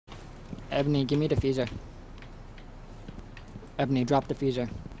Ebony, give me the diffuser. Ebony, drop the diffuser.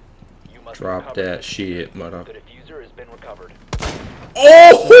 Drop that shit, mother. The diffuser has been recovered.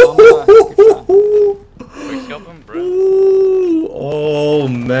 Oh! Quick scope him, bro. Oh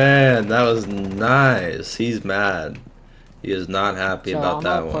man, that was nice. He's mad. He is not happy about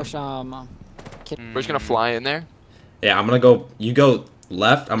that one. Push, We're just gonna fly in there. Yeah, I'm gonna go. You go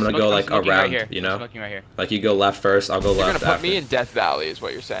left. I'm gonna go like smoking around. right here. You know, Smoking right here. like you go left first. I'll go You're left gonna put after. me in Death Valley, is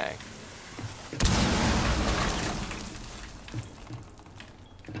what you're saying.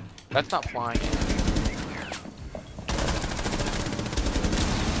 That's not flying in.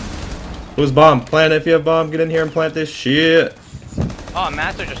 Who's bomb? Plant it if you have bomb. Get in here and plant this shit. Oh,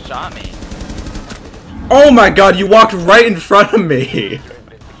 Master just shot me. Oh my god, you walked right in front of me.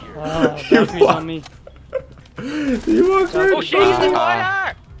 Valkyrie's on me. You walked right Oh in shit, front he's of in me.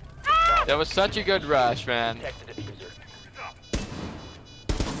 fire! That was such a good rush, man. Protect the diffuser.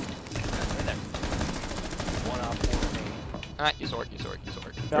 One op 4 remaining. Ah, you sword.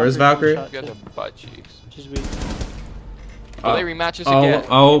 Where's Valkyrie? You guys are butt cheeks. She's weak. Will they rematch us again?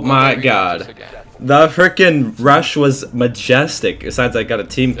 Oh Will my they rematch god. us again? The freaking rush was majestic. Besides, I got a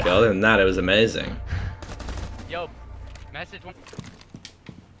team kill, and that it was amazing. Yo, message one.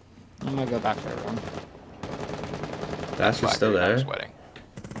 I'm gonna go back for a run. That's just still Blackbeard, I'm there. sweating.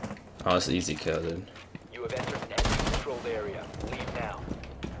 Oh, it's an easy kill, dude. You have entered an enemy-controlled area. Leave now.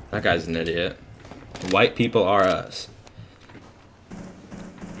 That guy's an idiot. White people are us.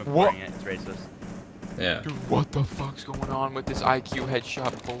 What? It's racist. Yeah. Dude, what the fuck's going on with this IQ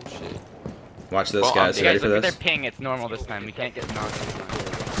headshot bullshit? Watch this, Well, guys. You You ready guys, for look at their this? ping. It's normal this time. We can't get knocked.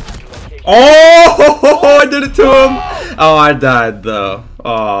 Oh! I did it to him! Oh, I died, though.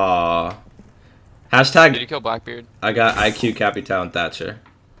 Oh. Hashtag, Did you kill Blackbeard? I got IQ, Capital, and Thatcher.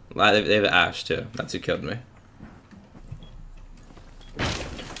 They have Ash, too. That's who killed me.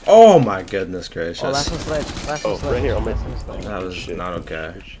 Oh my goodness gracious. Oh, last one's ledge. Last one's ledge. Right here on my That was not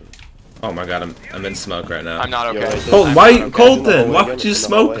okay. Oh my god, I'm in smoke right now. I'm not okay. right there. Colton, I'm why, not okay. Colton, why would you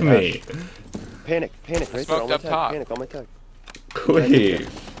smoke me? Panic, right there Smoked on my up tag, top. panic on my tag. Queef.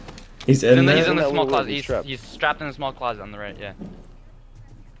 He's in He's in there? the That small little closet. he's strapped. He's strapped in a small closet on the right. Yeah.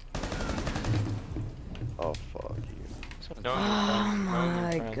 Oh fuck you. Oh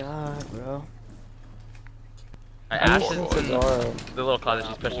my god, bro. Ash is Oh, in the little closet.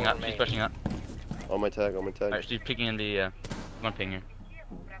 She's pushing up. She's pushing up. On my tag, on my tag. Alright, she's peeking in the. One ping her.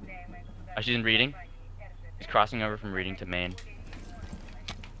 Oh, she's in reading. She's crossing over from reading to main.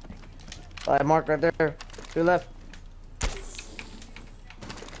 Alright, mark right there. To your left.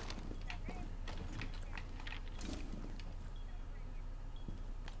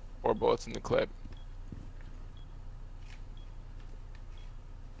 4 bullets in the clip.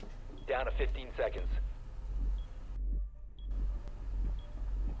 Down to 15 seconds.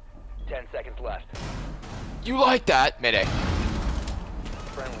 10 seconds left. You like that? Mayday.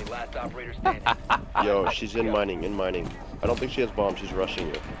 Friendly, last operator standing. Yo, she's in mining, I don't think she has bombs, she's rushing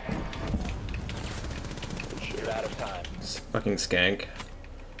you. You're out of time. Fucking skank.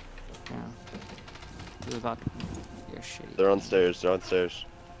 Yeah. He was about to be a shitty. They're on stairs,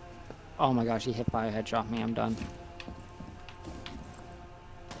 Oh my gosh, he hit by a headshot me. I'm done.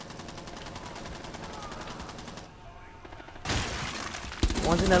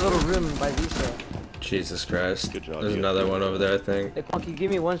 One's in that little room by Visa. Jesus Christ. Good job, There's you. another one over there, I think. Hey, Quan, can you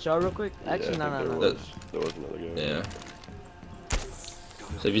give me one shot real quick? Actually, Yeah, I think no. there was another guy. Yeah.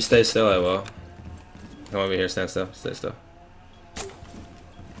 So if you stay still, I will. Come over here, stand still, stay still.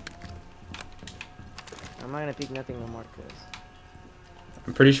 I'm not gonna peek nothing no more, cause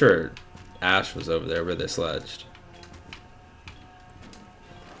I'm pretty sure Ash was over there where they sledged.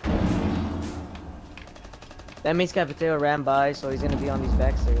 that means Cafeteria ran by, so he's gonna be on these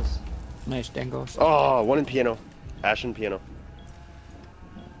back stairs. Nice dingos. Oh, one in piano. Ash in piano.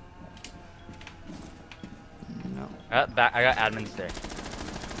 No. I got admins there.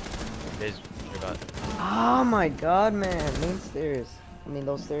 There's your butt. Oh my god, man. Main stairs. I mean,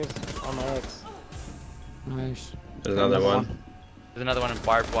 those stairs on my ex. Nice. There's another one. There's another one in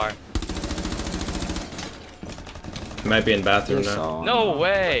barbed wire. He might be in bathroom Yes, now. No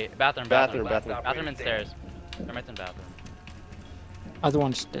way! Bathroom. Bathroom. Bathroom and stairs. Termites in bathroom. Other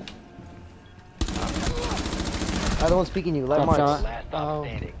one's dead. Other one's peeking you, light Drop marks. shot. Last op Oh.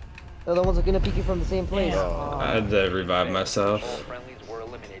 standing. The other ones are gonna peek you from the same place. I had to revive All myself. friendlies were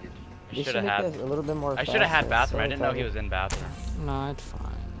eliminated. We They should should have make had. that a little bit more I should have had fast, bathroom. I so didn't know he tight. was in bathroom. No, it's fine.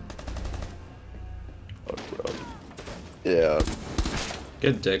 Oh, bro. Yeah.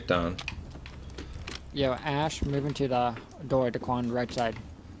 Good dick down. Yo, Ash, moving to the door to Quan, right side.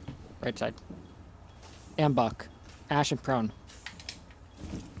 Right side. And Buck. Ash and prone.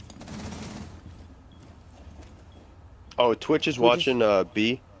 Oh, Twitch is watching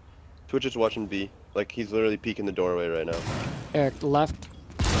B. Twitch is watching B. Like he's literally peeking the doorway right now. Eric, left.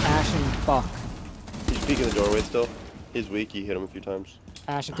 Ash and Buck. He's peeking the doorway still. He's weak. You hit him a few times.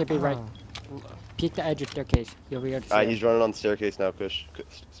 Ash and Kippy right. Peek the edge of staircase. You'll be able to see. He's running on the staircase now, Kush.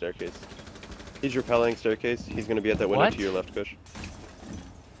 Staircase. He's repelling staircase. He's gonna be at that window What? to your left, Kush.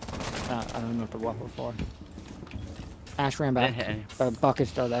 I don't know what the weapon for. Ash ran Didn't back, hit any. but Buck is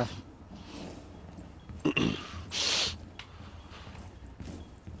still there.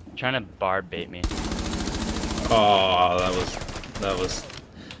 Trying to bar bait me. Oh,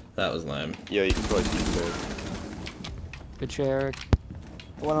 that was lame. Yeah, you can probably see him there. Good share.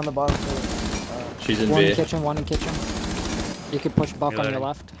 One on the bottom. She's in One B. in kitchen, one in kitchen. You can push Buck on your Reloading.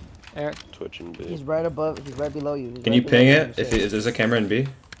 left. Eric. Twitch and B. He's right above. He's right below you. He's Can right you below ping you, it if there's a camera in B?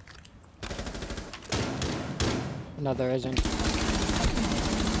 No, there isn't.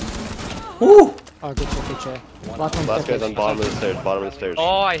 Woo! Oh, good share, good share. Last one, Last guy's staircase. on bottom of the stairs. Bottom of the stairs.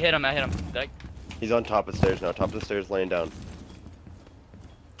 Oh, I hit him. Like, He's on top of the stairs now. Top of the stairs, laying down.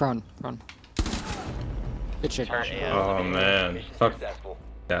 Prone. Good shit. yeah. Oh man, Mission fuck successful.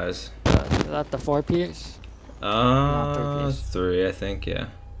 guys. Is that the 4-piece? Not 3, I think, yeah.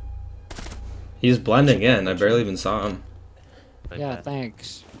 He's blending in. I barely even saw him. like Yeah, that.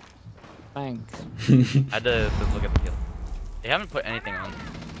 thanks. Thanks. I had to look at the kill. They haven't put anything on.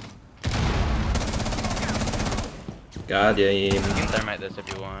 God, yeah. You can thermite this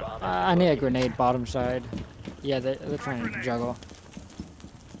if you want. I need a grenade bottom side. Yeah, they're trying to juggle.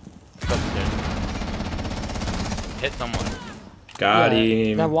 Go upstairs. Hit someone. Got Yeah,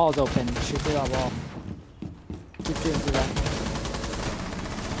 him. that wall's open. Shoot through that wall. Keep shooting through that.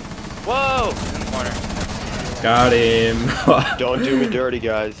 Whoa! In the corner. Got him. Don't do me dirty,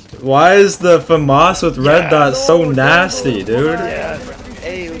 guys. Why is the FAMAS with red dot so nasty, dude? Yeah.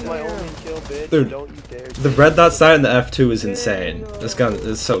 Hey, it was my only kill, bitch. Dude, Don't you dare. The red dot sight in the F2 is insane. This gun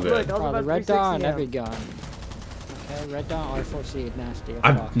is so good. Oh, the red dot on every gun. Okay, red dot R4C, nasty. as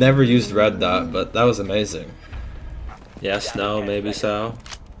I've fuck. never used red dot, but that was amazing. Yes, no, maybe so.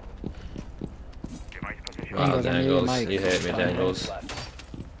 Wow, Dangles, I need a Dangles. mic. You hate me, Dangles.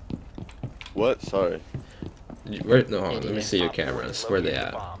 What? Sorry. Where, no, hold on, let me see your cameras. Where they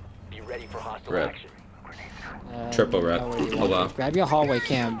at? Be ready for hostile Rep. action. Triple rep. know where you Hold want on. it. Grab your hallway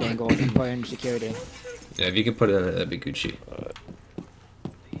cam, Dangles, and put it in security. Yeah, if you could put it in it, that'd be Gucci.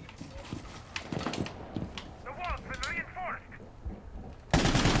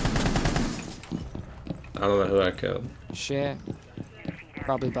 I don't know who I killed. Shit.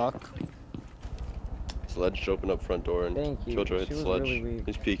 Probably Buck. Sledge just opened up front door and Thank you. Killjoy hit She was Sledge. really weak.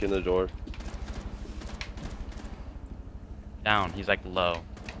 He's peeking the door. Down. He's like low.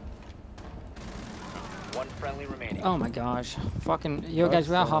 One friendly remaining. Oh my gosh. Fucking, you guys,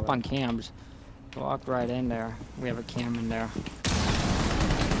 we gotta hop on cams. Walked right in there. We have a cam in there.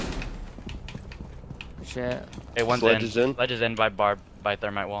 Shit. Hey, one's Sledge in. is in. Sledge is in by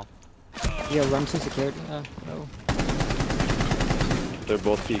thermite wall. Yo, run to security. No. They're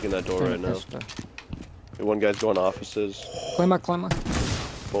both peeking that door right now. The one guy's going offices. Climber.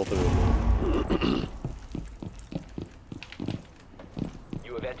 Both of them.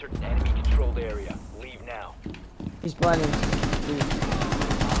 You have entered an enemy-controlled area. Leave now. He's blinding. Or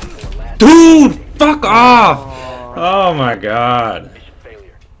last Dude, fuck off! Oh my god. mission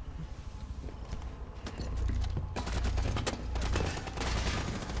failure.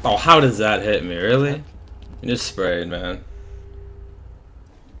 Oh, how does that hit me? Really? You just sprayed, man.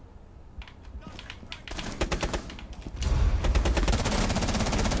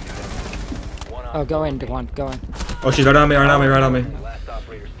 Oh, go in, Dequan. Go in. Oh, she's right on me, right on me, right on me. Last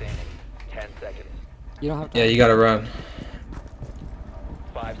operator standing. 10 seconds. You don't have to. Yeah, you gotta run.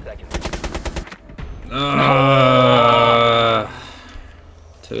 5 seconds.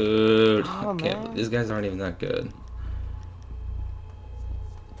 Dude. Oh, Okay, man. these guys aren't even that good.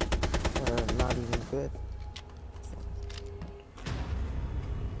 Not even good.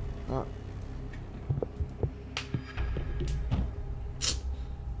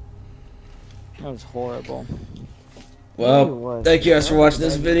 That was horrible. Well, thank you guys for watching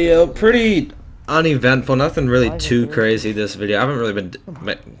this video. Pretty uneventful, nothing really too crazy this video. I haven't really been,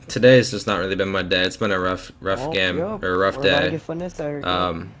 today's just not really been my day. It's been a rough game, or a rough day.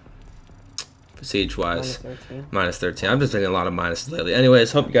 Siege wise, -13. I've just been in a lot of minuses lately.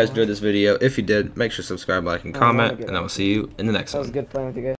 Anyways, hope you guys enjoyed this video. If you did, make sure to subscribe, like, and comment, and I will see you in the next That was one. good playing with you guys.